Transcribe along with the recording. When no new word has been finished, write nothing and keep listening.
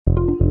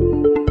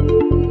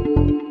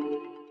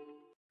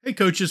Hey,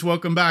 coaches,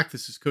 welcome back.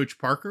 This is Coach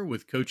Parker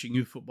with Coaching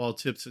Youth Football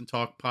Tips and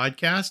Talk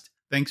podcast.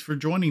 Thanks for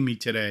joining me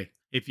today.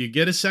 If you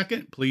get a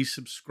second, please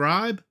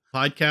subscribe.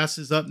 Podcast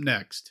is up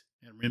next.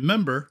 And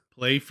remember,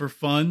 play for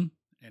fun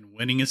and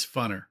winning is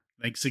funner.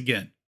 Thanks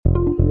again.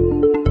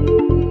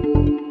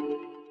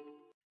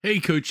 Hey,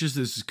 coaches,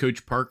 this is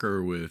Coach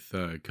Parker with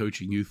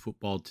Coaching Youth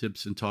Football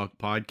Tips and Talk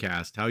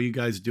podcast. How you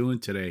guys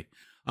doing today?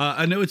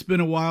 I know it's been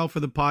a while for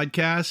the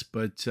podcast,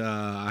 but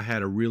I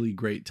had a really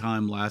great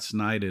time last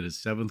night at a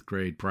 7th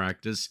grade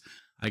practice.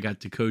 I got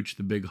to coach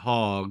the Big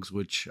Hogs,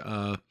 which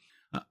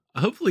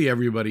hopefully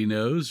everybody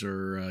knows,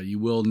 or you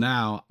will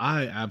now.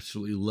 I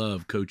absolutely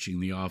love coaching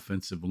the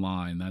offensive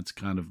line. That's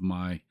kind of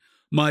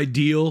my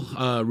deal.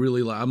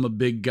 Really, I'm a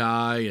big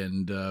guy,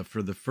 and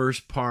for the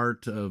first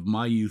part of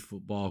my youth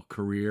football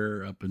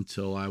career, up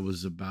until I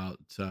was about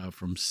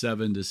from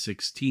 7 to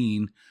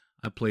 16,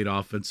 I played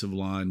offensive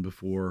line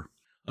before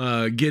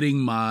getting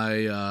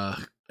my,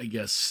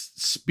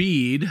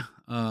 speed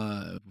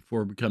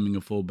before becoming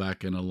a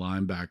fullback and a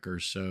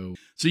linebacker. So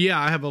yeah,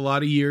 I have a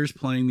lot of years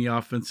playing the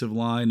offensive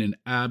line and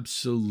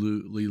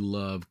absolutely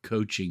love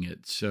coaching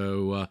it.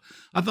 So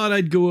I thought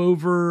I'd go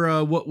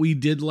over what we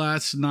did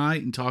last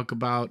night and talk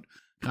about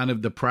kind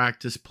of the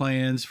practice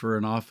plans for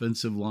an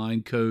offensive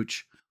line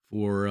coach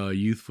for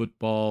youth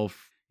football.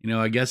 You know,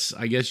 I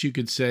guess you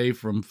could say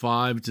from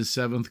 5 to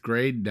 7th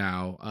grade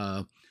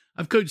now.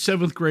 I've coached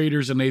 7th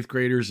graders and 8th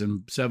graders in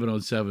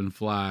 7-on-7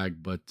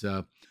 flag, but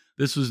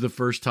this was the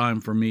first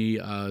time for me,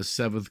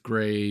 7th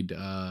grade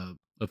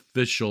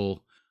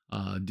official,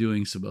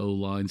 doing some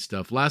O-line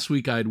stuff. Last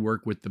week I'd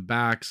worked with the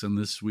backs, and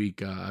this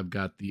week I've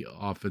got the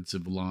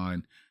offensive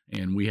line,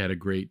 and we had a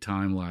great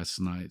time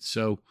last night.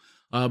 So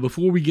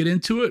before we get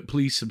into it,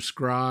 please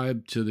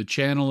subscribe to the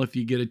channel if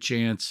you get a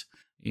chance,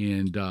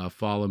 and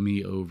follow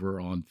me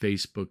over on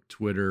Facebook,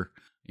 Twitter,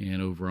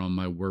 and over on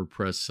my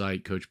WordPress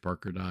site,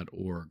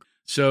 coachparker.org.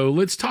 So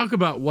let's talk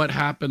about what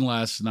happened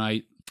last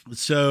night.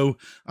 So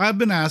I've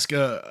been asked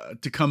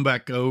to come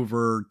back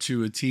over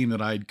to a team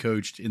that I'd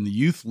coached in the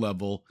youth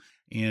level,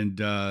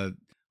 and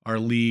our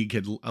league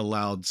had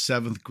allowed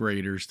 7th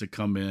graders to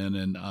come in,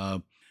 and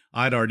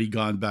I'd already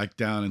gone back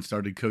down and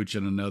started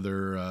coaching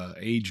another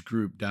age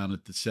group down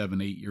at the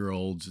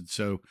 7-8-year-olds. And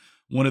so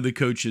one of the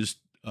coaches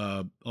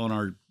on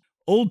our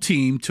old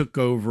team took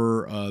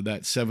over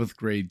that 7th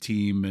grade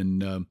team,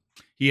 and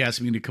he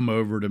asked me to come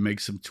over to make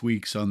some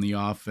tweaks on the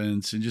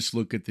offense and just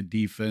look at the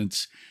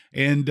defense.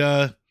 And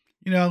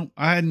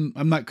I'm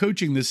not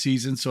coaching this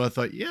season, so I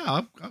thought, yeah,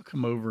 I'll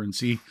come over and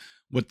see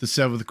what the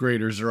 7th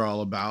graders are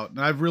all about.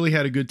 And I've really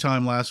had a good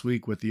time last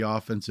week with the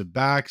offensive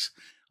backs,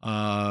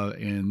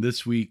 and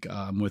this week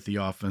I'm with the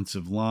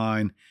offensive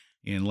line.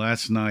 And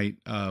last night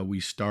we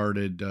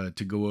started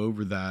to go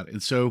over that,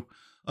 and so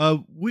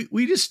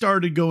we just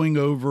started going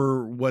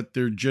over what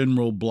their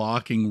general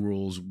blocking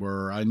rules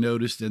were. I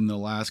noticed in the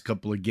last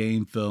couple of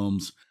game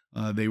films,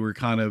 they were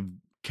kind of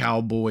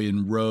cowboy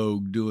and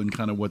rogue doing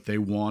kind of what they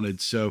wanted.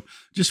 So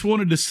just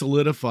wanted to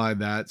solidify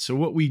that. So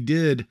what we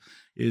did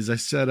is I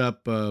set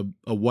up a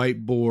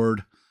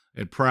whiteboard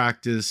at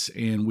practice,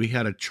 and we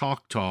had a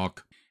chalk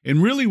talk,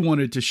 and really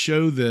wanted to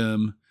show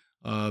them,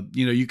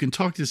 you can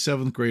talk to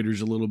 7th graders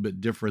a little bit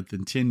different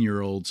than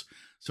 10-year-olds.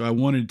 So I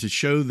wanted to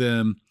show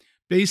them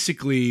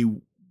basically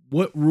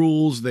what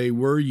rules they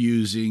were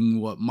using,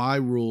 what my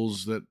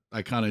rules that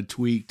I kind of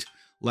tweaked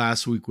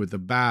last week with the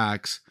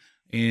backs,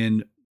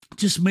 and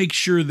just make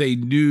sure they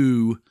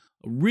knew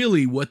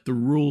really what the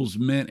rules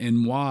meant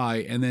and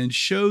why, and then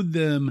showed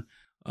them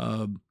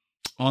on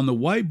the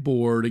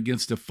whiteboard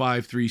against a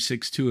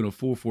 5-3-6-2 and a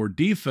 4-4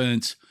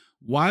 defense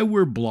why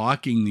we're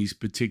blocking these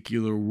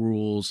particular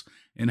rules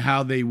and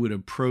how they would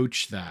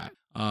approach that.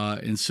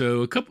 And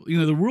so a couple,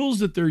 the rules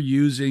that they're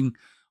using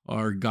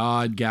are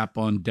God, gap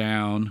on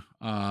down,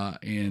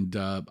 and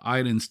I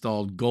had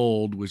installed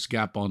gold, which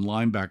gap on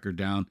linebacker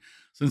down.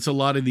 Since a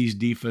lot of these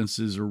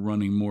defenses are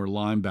running more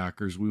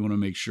linebackers, we want to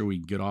make sure we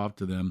can get off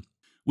to them.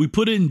 We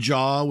put in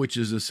jaw, which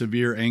is a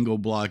severe angle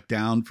block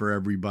down for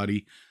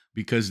everybody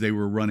because they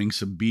were running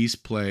some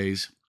beast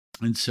plays.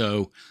 And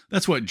so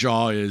that's what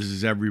jaw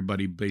is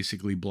everybody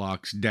basically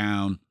blocks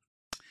down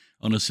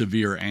on a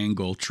severe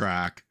angle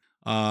track.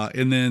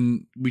 And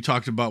then we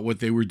talked about what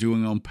they were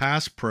doing on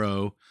pass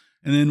pro.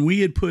 And then we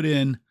had put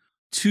in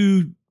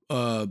 2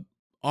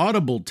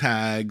 audible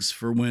tags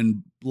for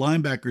when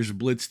linebackers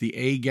blitz the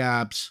A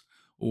gaps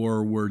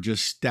or were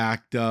just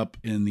stacked up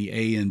in the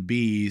A and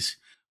Bs,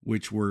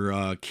 which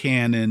were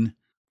cannon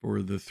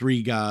for the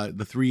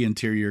 3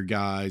 interior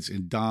guys,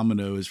 and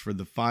domino is for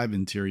the 5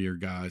 interior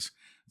guys.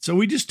 So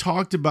we just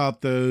talked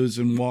about those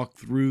and walked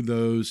through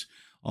those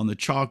on the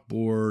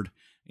chalkboard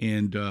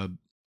and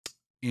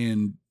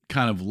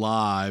kind of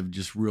live,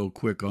 just real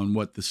quick on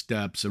what the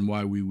steps and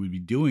why we would be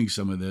doing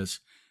some of this.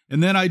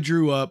 And then I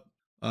drew up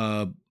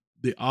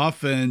the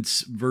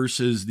offense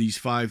versus these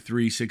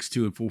 5-3,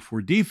 6-2, and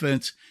 4-4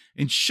 defense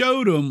and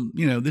showed them,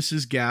 this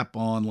is gap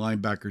on,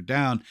 linebacker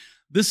down.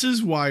 This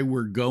is why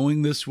we're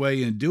going this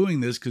way and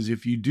doing this, because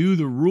if you do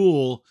the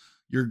rule,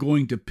 you're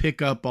going to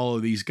pick up all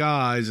of these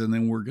guys, and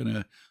then we're going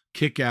to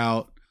kick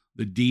out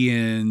the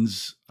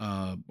DNs,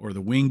 or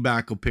the wing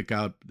back will pick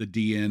out the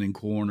DN and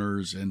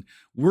corners, and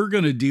we're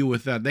going to deal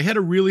with that. They had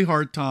a really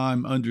hard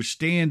time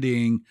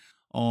understanding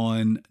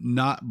on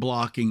not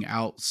blocking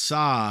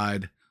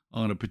outside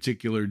on a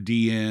particular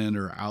DN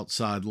or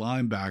outside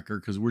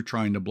linebacker, because we're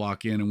trying to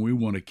block in and we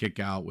want to kick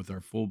out with our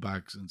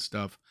fullbacks and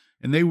stuff.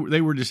 And they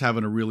were just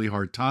having a really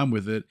hard time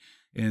with it.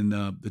 And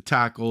the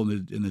tackle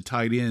and the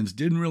tight ends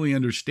didn't really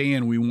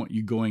understand we want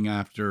you going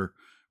after,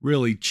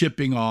 really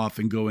chipping off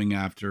and going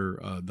after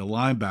the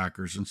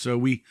linebackers. And so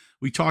we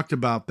talked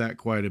about that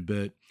quite a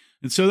bit.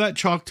 And so that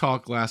chalk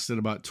talk lasted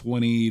about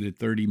 20 to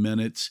 30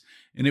 minutes,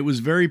 and it was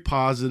very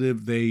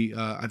positive.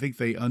 I think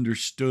they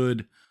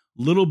understood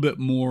a little bit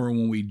more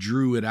when we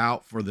drew it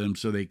out for them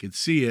so they could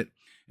see it.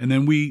 And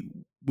then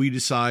I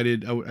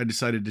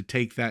decided to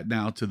take that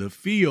now to the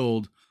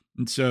field.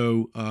 And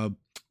so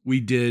we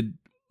did.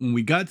 When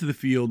we got to the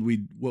field,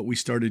 what we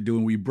started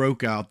doing, we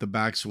broke out. The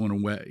backs went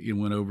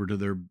over to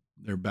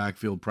their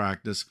backfield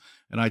practice,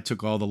 and I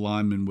took all the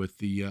linemen with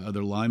the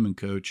other lineman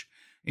coach,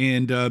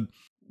 and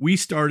we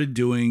started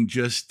doing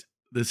just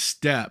the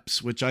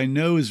steps, which I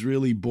know is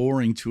really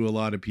boring to a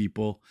lot of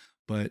people,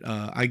 but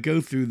I go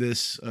through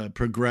this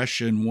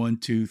progression 1,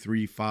 2,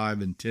 3,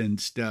 5, and 10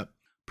 step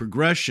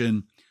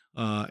progression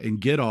and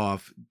get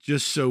off,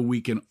 just so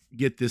we can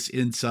get this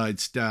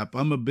inside step.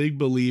 I'm a big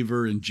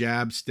believer in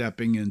jab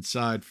stepping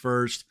inside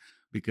first,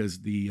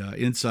 because the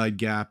inside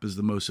gap is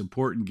the most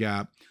important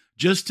gap,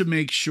 just to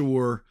make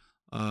sure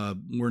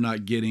we're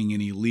not getting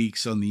any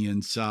leaks on the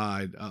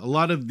inside. A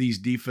lot of these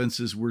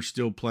defenses we're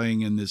still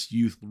playing in this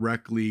youth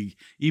rec league,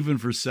 even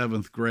for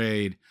 7th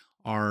grade,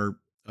 are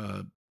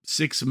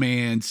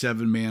 6-man,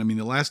 7-man. I mean,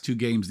 the last 2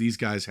 games these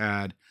guys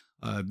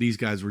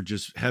were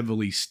just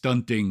heavily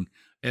stunting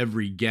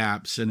every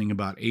gap, sending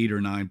about 8 or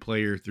 9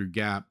 players through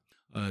gap,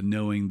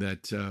 knowing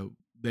that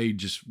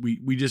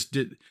we just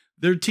did.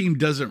 Their team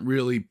doesn't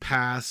really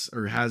pass,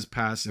 or has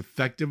passed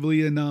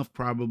effectively enough,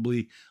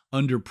 probably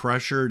under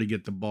pressure, to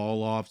get the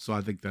ball off. So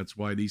I think that's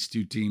why these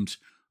 2 teams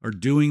are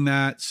doing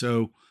that.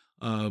 So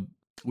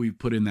we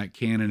put in that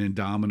cannon and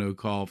domino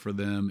call for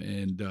them.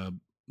 And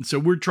so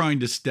we're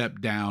trying to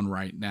step down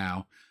right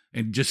now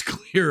and just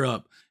clear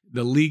up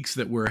the leaks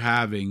that we're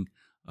having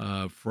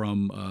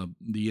from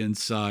the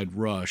inside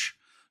rush.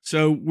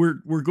 So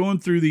we're going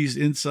through these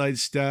inside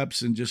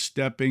steps and just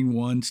stepping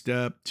 1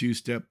 step, 2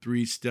 step,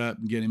 3 step,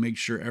 and make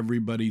sure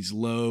everybody's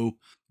low.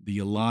 The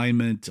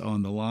alignment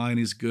on the line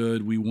is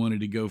good. We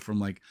wanted to go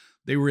from,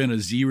 they were in a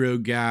 0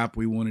 gap.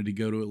 We wanted to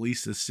go to at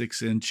least a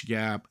 6-inch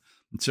gap.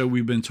 And so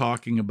we've been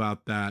talking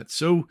about that.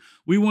 So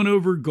we went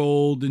over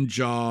gold and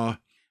jaw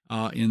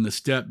in the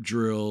step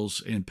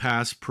drills and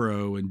pass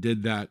pro, and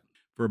did that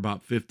for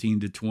about 15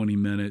 to 20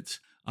 minutes.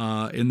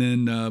 And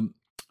then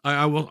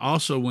I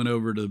also went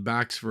over to the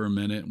backs for a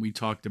minute, and we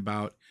talked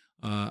about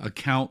a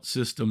count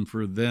system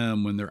for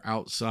them when they're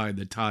outside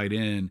the tight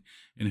end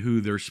and who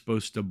they're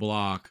supposed to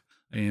block,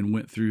 and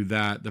went through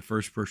that. The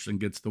first person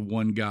gets the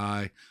 1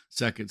 guy,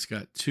 second's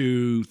got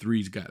 2,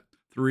 three's got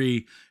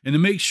 3, and to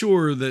make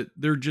sure that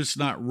they're just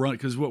not run,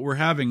 because what we're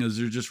having is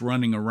they're just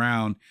running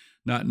around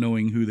not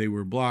knowing who they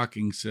were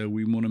blocking. So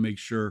we want to make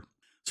sure,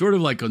 sort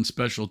of like on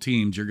special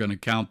teams, you're going to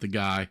count the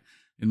guy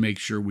and make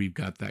sure we've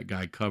got that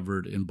guy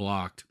covered and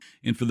blocked.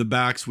 And for the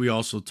backs, we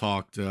also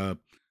talked about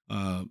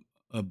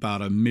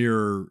a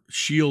mirror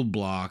shield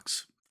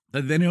blocks,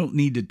 that they don't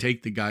need to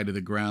take the guy to the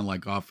ground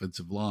like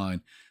offensive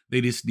line. They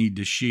just need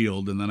to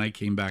shield. And then I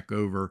came back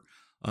over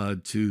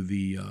to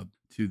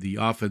the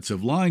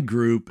offensive line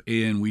group,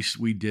 and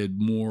we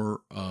did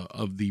more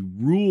of the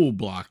rule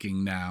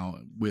blocking now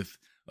with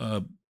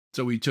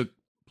so we took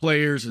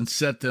players and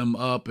set them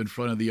up in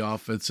front of the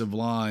offensive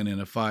line in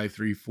a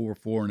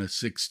 5-3-4-4 and a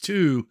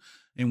 6-2,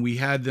 and we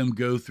had them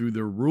go through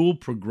the rule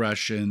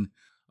progression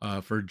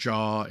for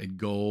jaw and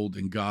gold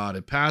and God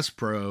and pass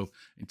pro,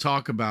 and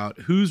talk about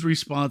whose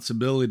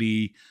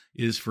responsibility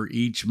is for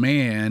each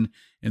man,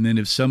 and then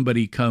if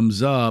somebody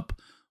comes up,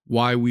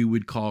 why we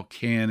would call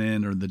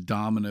cannon or the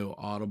domino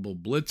audible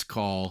blitz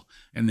call,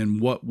 and then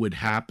what would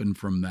happen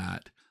from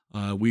that.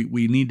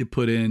 We need to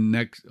put in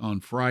next on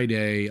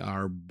Friday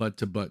our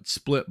butt-to-butt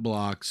split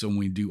blocks when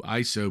we do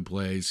ISO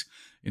plays,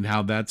 and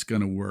how that's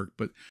going to work.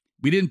 But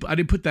I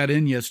didn't put that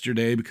in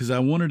yesterday because I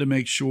wanted to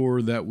make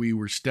sure that we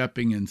were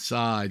stepping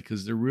inside,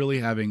 because they're really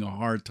having a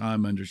hard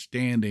time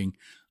understanding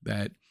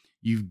that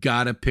you've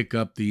got to pick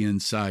up the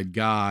inside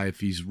guy if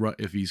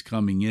he's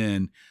coming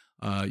in.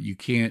 You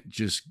can't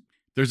just,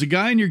 there's a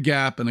guy in your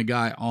gap and a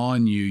guy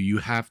on you. You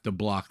have to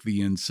block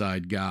the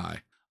inside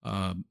guy.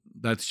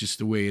 That's just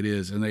the way it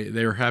is. And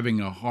they're having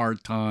a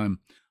hard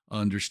time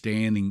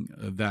understanding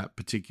that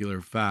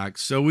particular fact.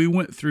 So we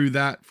went through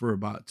that for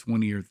about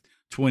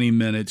 20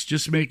 minutes,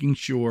 just making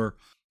sure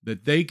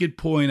that they could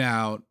point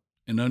out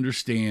and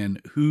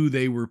understand who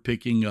they were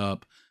picking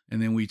up.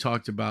 And then we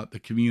talked about the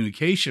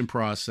communication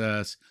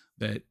process,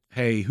 that,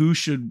 hey, who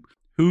should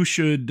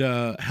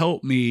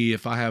help me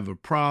if I have a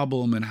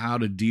problem, and how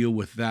to deal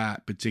with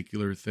that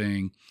particular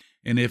thing.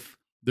 And if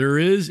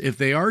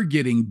they are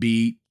getting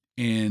beat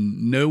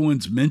and no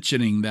one's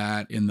mentioning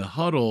that in the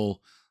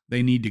huddle.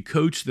 They need to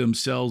coach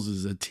themselves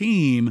as a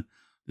team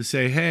to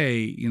say,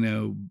 hey,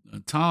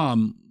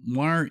 Tom,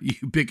 why aren't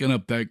you picking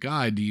up that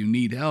guy? Do you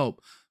need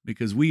help?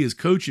 Because we as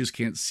coaches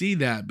can't see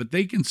that, but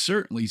they can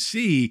certainly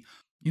see,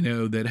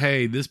 that,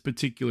 hey, this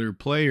particular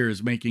player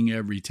is making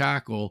every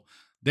tackle.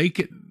 They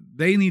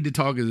need to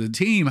talk as a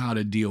team how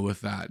to deal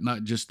with that,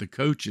 not just the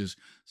coaches.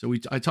 So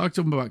I talked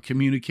to them about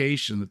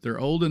communication, that they're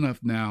old enough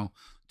now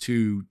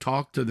to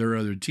talk to their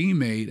other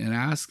teammate and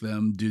ask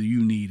them, do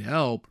you need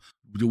help?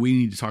 Do we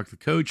need to talk to the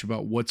coach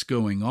about what's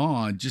going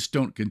on? Just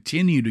don't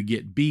continue to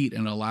get beat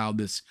and allow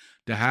this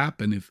to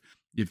happen. If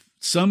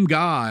some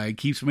guy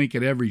keeps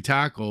making every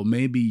tackle,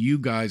 maybe you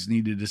guys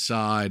need to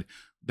decide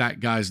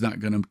that guy's not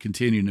going to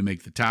continue to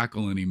make the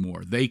tackle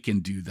anymore. They can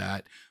do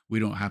that. We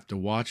don't have to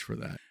watch for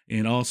that.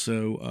 And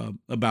also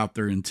about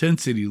their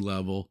intensity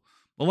level.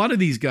 A lot of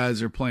these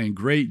guys are playing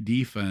great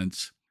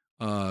defense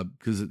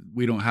because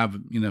we don't have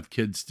enough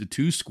kids to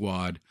two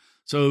squad.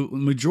 So the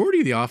majority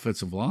of the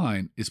offensive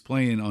line is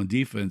playing on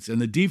defense, and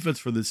the defense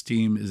for this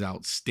team is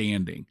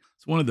outstanding.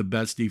 It's one of the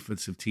best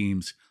defensive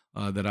teams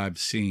that I've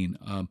seen.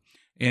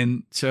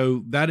 And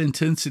so that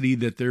intensity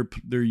that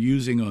they're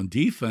using on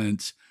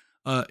defense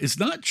is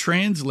not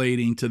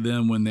translating to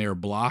them when they're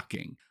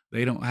blocking.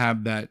 They don't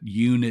have that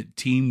unit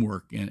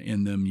teamwork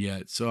in them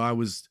yet. So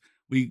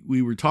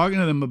we were talking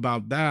to them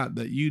about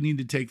that you need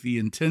to take the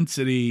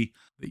intensity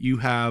that you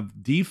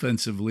have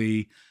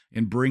defensively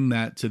and bring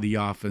that to the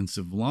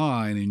offensive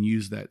line and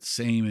use that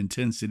same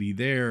intensity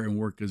there and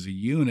work as a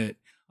unit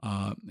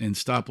and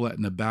stop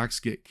letting the backs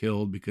get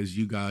killed because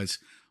you guys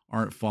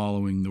aren't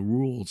following the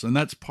rules. And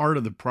that's part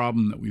of the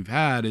problem that we've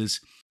had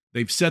is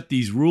they've set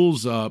these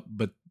rules up,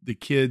 but the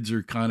kids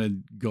are kind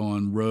of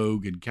going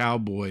rogue and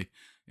cowboy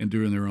and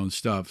doing their own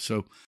stuff.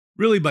 So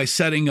really by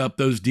setting up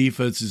those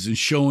defenses and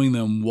showing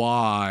them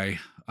why,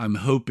 I'm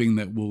hoping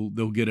that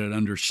they'll get an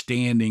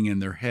understanding in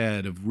their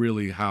head of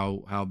really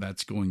how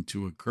that's going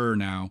to occur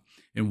now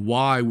and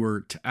why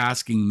we're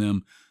asking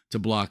them to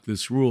block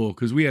this rule.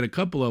 Because we had a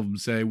couple of them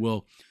say,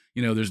 well,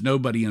 there's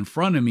nobody in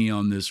front of me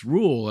on this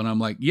rule. And I'm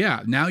like,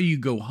 yeah, now you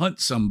go hunt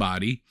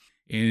somebody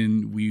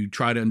and we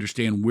try to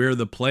understand where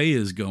the play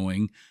is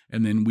going.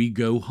 And then we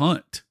go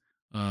hunt,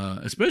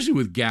 especially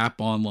with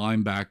gap on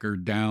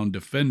linebacker, down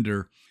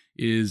defender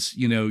is,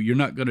 you're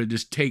not going to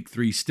just take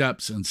 3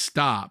 steps and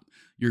stop.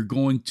 You're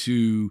going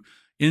to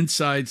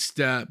inside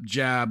step,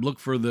 jab, look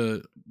for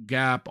the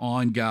gap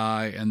on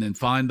guy, and then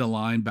find the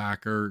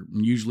linebacker,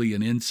 usually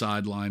an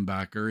inside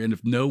linebacker. And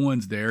if no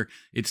one's there,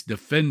 it's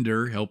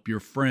defender, help your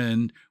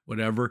friend,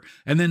 whatever.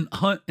 And then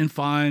hunt and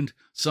find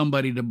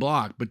somebody to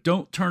block. But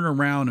don't turn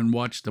around and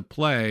watch the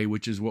play,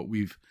 which is what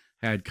we've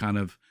had kind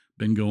of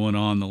been going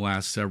on the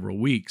last several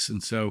weeks.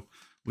 And so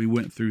we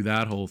went through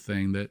that whole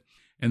thing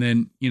and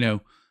then,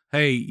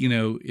 hey,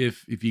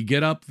 if you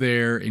get up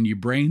there and you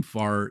brain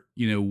fart,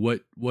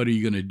 what are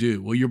you going to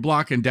do? Well, you're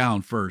blocking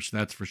down first,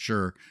 that's for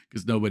sure,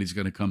 because nobody's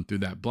going to come through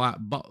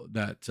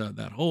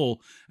that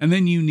hole. And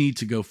then you need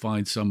to go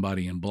find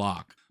somebody and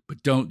block.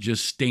 But don't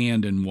just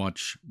stand and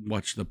watch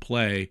the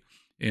play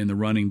and the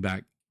running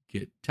back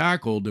get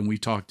tackled. And we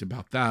talked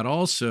about that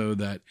also,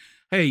 that,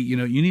 hey, you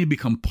need to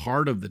become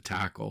part of the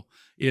tackle.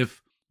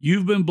 If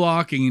you've been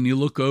blocking and you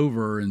look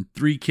over and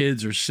 3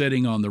 kids are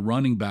sitting on the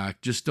running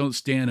back, just don't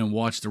stand and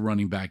watch the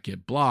running back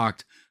get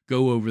blocked.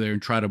 Go over there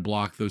and try to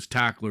block those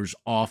tacklers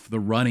off the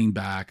running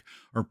back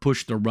or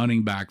push the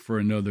running back for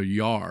another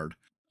yard.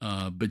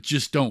 But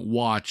just don't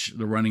watch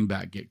the running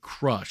back get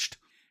crushed.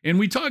 And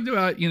we talked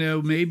about,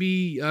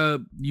 maybe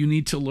you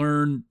need to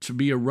learn to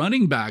be a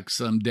running back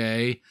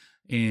someday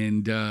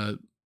and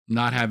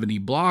not have any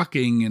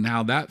blocking and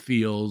how that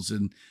feels.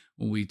 And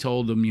when we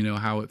told them,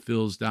 how it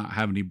feels not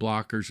having any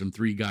blockers and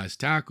 3 guys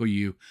tackle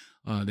you,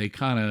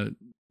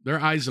 their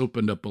eyes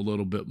opened up a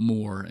little bit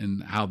more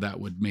and how that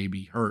would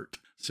maybe hurt.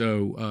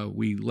 So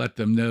we let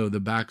them know the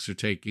backs are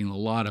taking a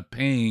lot of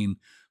pain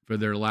for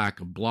their lack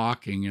of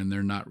blocking, and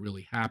they're not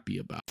really happy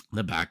about it.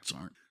 The backs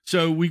aren't.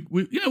 So we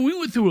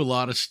went through a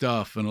lot of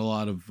stuff and a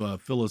lot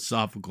of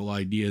philosophical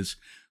ideas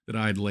that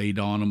I'd laid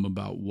on them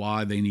about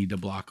why they need to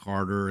block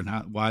harder and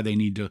why they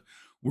need to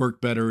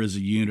work better as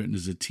a unit and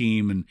as a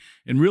team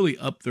and really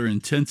up their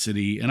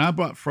intensity. And I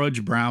brought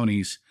fudge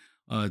brownies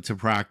to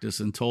practice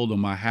and told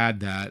them I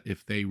had that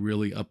if they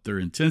really up their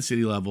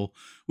intensity level,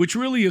 which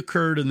really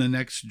occurred in the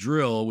next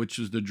drill, which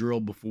was the drill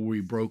before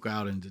we broke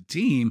out into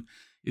team,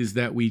 is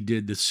that we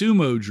did the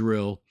sumo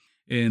drill.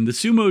 And the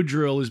sumo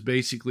drill is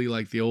basically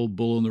like the old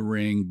bull in the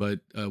ring, but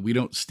we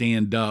don't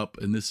stand up,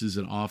 and this is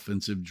an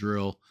offensive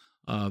drill.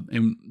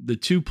 And the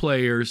 2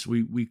 players,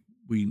 we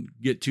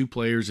get 2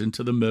 players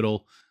into the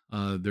middle.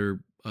 They're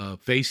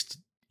faced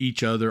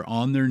each other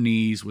on their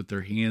knees with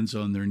their hands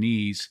on their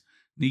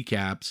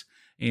kneecaps.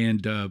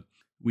 And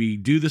we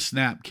do the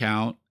snap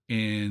count,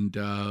 and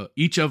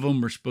each of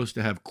them are supposed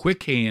to have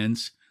quick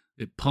hands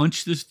that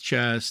punch the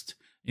chest,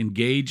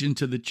 engage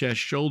into the chest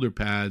shoulder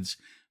pads,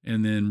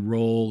 and then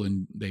roll,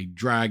 and they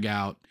drag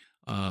out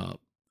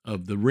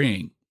of the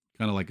ring,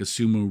 kind of like a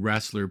sumo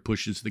wrestler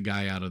pushes the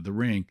guy out of the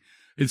ring.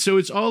 And so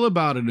it's all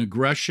about an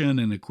aggression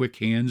and a quick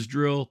hands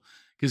drill,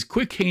 because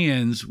quick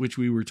hands, which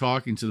we were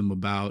talking to them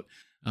about,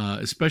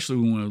 especially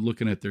when we're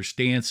looking at their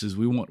stances,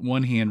 we want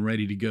one hand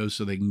ready to go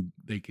so they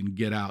can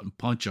get out and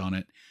punch on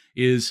it.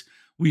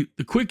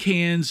 The quick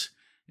hands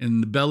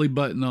and the belly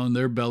button on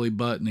their belly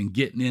button and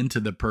getting into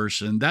the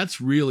person.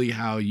 That's really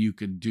how you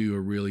could do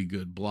a really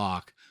good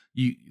block.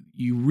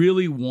 You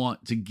really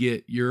want to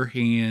get your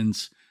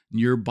hands,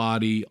 your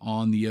body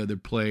on the other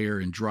player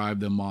and drive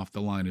them off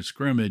the line of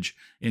scrimmage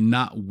and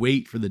not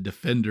wait for the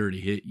defender to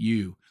hit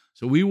you.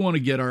 So we want to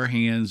get our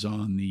hands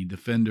on the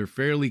defender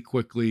fairly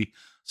quickly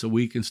so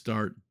we can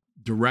start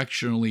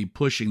directionally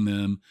pushing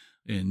them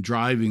and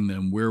driving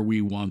them where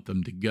we want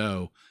them to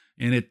go.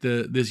 And at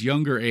this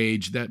younger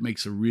age, that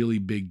makes a really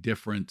big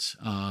difference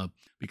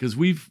because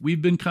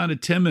we've been kind of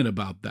timid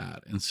about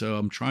that. And so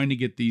I'm trying to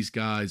get these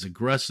guys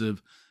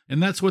aggressive.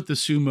 And that's what the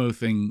sumo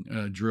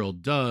thing drill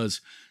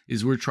does,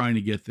 is we're trying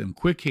to get them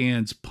quick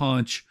hands,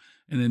 punch,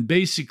 and then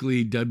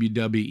basically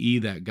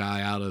WWE that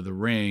guy out of the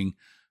ring.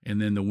 And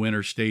then the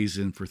winner stays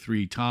in for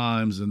 3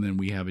 times. And then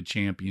we have a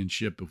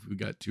championship if we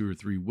got 2 or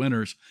 3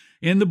 winners.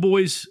 And the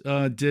boys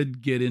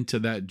did get into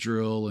that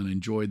drill and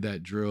enjoyed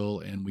that drill.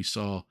 And we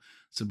saw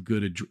some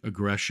good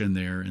aggression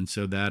there. And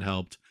so that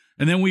helped.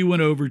 And then we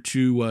went over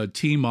to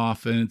team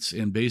offense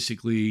and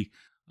basically,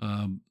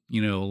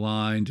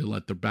 aligned to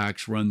let the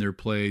backs run their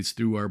plays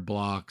through our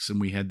blocks. And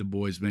we had the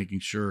boys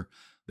making sure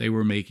they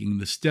were making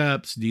the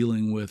steps,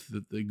 dealing with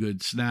the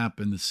good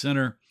snap in the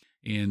center.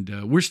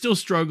 And we're still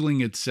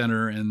struggling at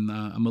center, and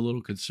I'm a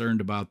little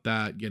concerned about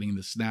that, getting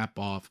the snap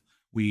off.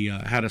 We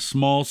had a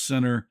small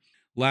center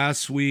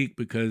last week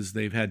because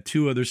they've had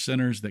 2 other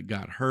centers that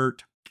got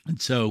hurt.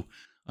 And so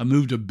I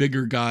moved a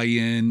bigger guy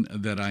in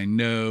that I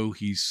know.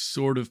 He's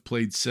sort of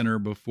played center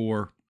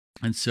before.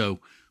 And so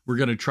we're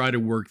going to try to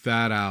work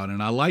that out.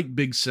 And I like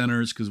big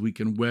centers because we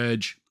can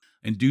wedge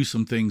and do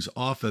some things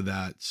off of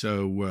that.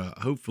 So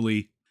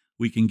hopefully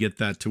we can get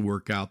that to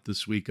work out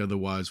this week.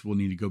 Otherwise, we'll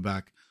need to go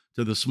back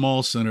to the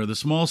small center. The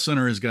small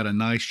center has got a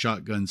nice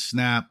shotgun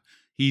snap.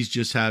 He's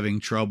just having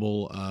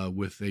trouble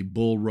with a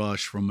bull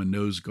rush from a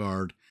nose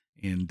guard.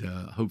 And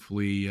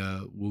hopefully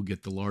we'll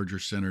get the larger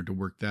center to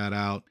work that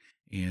out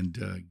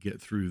and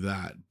get through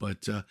that.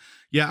 But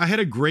yeah, I had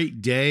a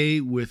great day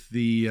with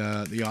the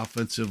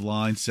offensive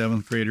line,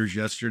 7th graders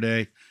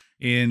yesterday.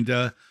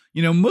 And,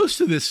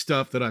 most of this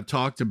stuff that I've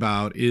talked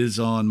about is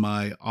on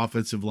my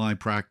offensive line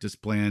practice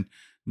plan,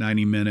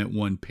 90-minute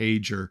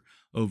 1-pager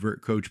over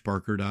at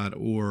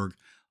coachparker.org.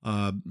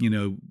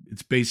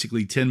 It's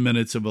basically 10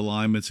 minutes of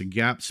alignments and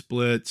gap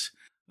splits,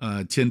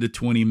 10 to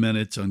 20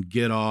 minutes on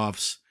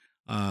get-offs,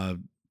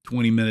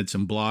 20 minutes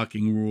in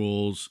blocking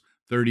rules,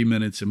 30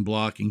 minutes in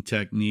blocking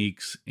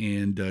techniques,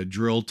 and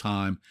drill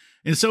time.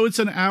 And so it's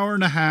an hour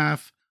and a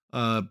half,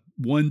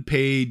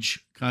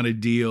 1-page kind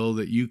of deal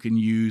that you can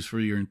use for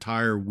your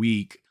entire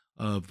week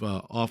of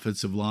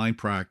offensive line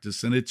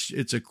practice. And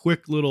it's a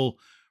quick little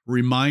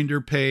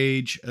reminder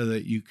page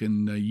that you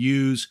can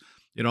use.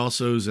 It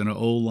also is an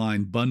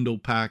O-line bundle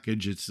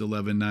package. It's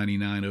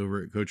 $11.99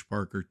 over at Coach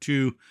Parker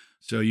too.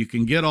 So you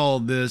can get all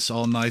this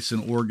all nice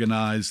and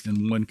organized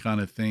in one kind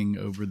of thing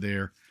over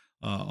there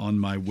on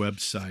my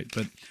website.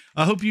 But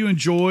I hope you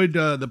enjoyed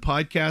the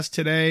podcast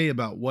today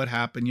about what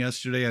happened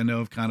yesterday. I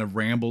know I've kind of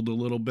rambled a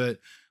little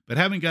bit, but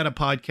haven't got a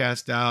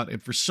podcast out.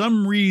 And for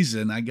some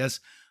reason, I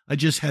guess I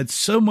just had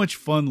so much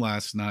fun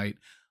last night.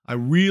 I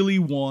really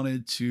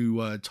wanted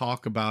to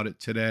talk about it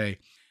today.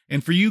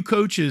 And for you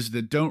coaches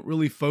that don't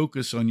really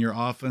focus on your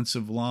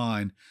offensive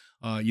line,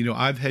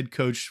 I've head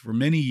coached for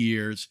many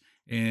years,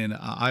 and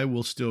I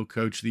will still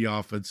coach the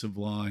offensive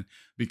line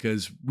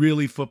because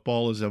really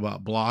football is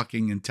about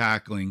blocking and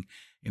tackling.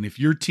 And if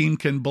your team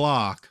can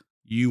block,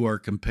 you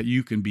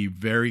can be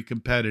very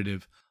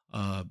competitive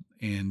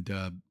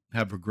and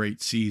have a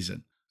great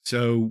season.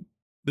 So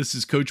this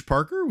is Coach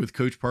Parker with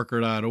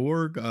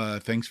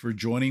coachparker.org. Thanks for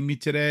joining me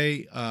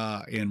today.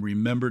 And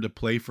remember to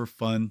play for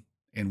fun,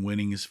 and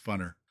winning is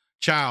funner.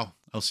 Ciao.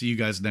 I'll see you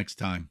guys next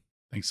time.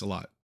 Thanks a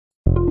lot.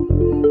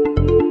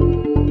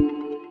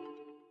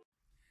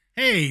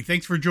 Hey,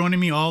 thanks for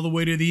joining me all the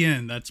way to the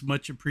end. That's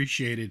much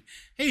appreciated.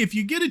 Hey, if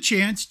you get a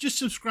chance, just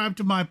subscribe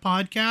to my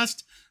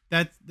podcast.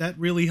 That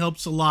really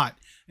helps a lot.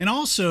 And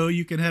also,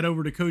 you can head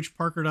over to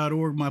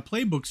coachparker.org, my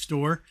playbook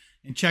store,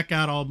 and check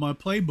out all my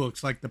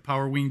playbooks like the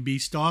Power Wing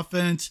Beast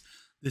offense,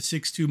 the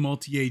 6-2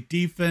 multi-8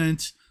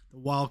 defense, the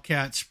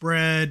Wildcat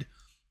spread,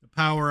 the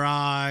Power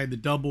I, the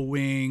double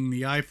wing,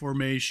 the I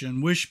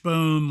formation,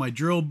 wishbone, my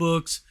drill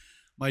books,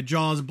 my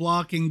Jaws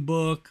blocking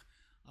book,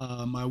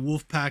 my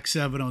Wolfpack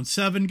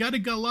 7-on-7. Got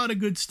a lot of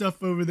good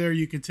stuff over there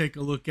you can take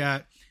a look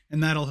at,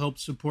 and that'll help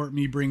support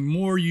me bring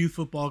more youth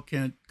football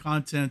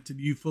content to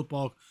the youth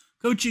football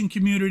coaching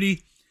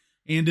community.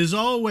 And as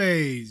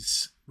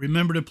always,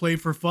 remember to play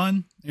for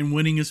fun, and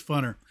winning is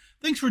funner.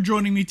 Thanks for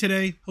joining me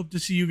today. Hope to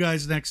see you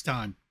guys next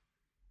time.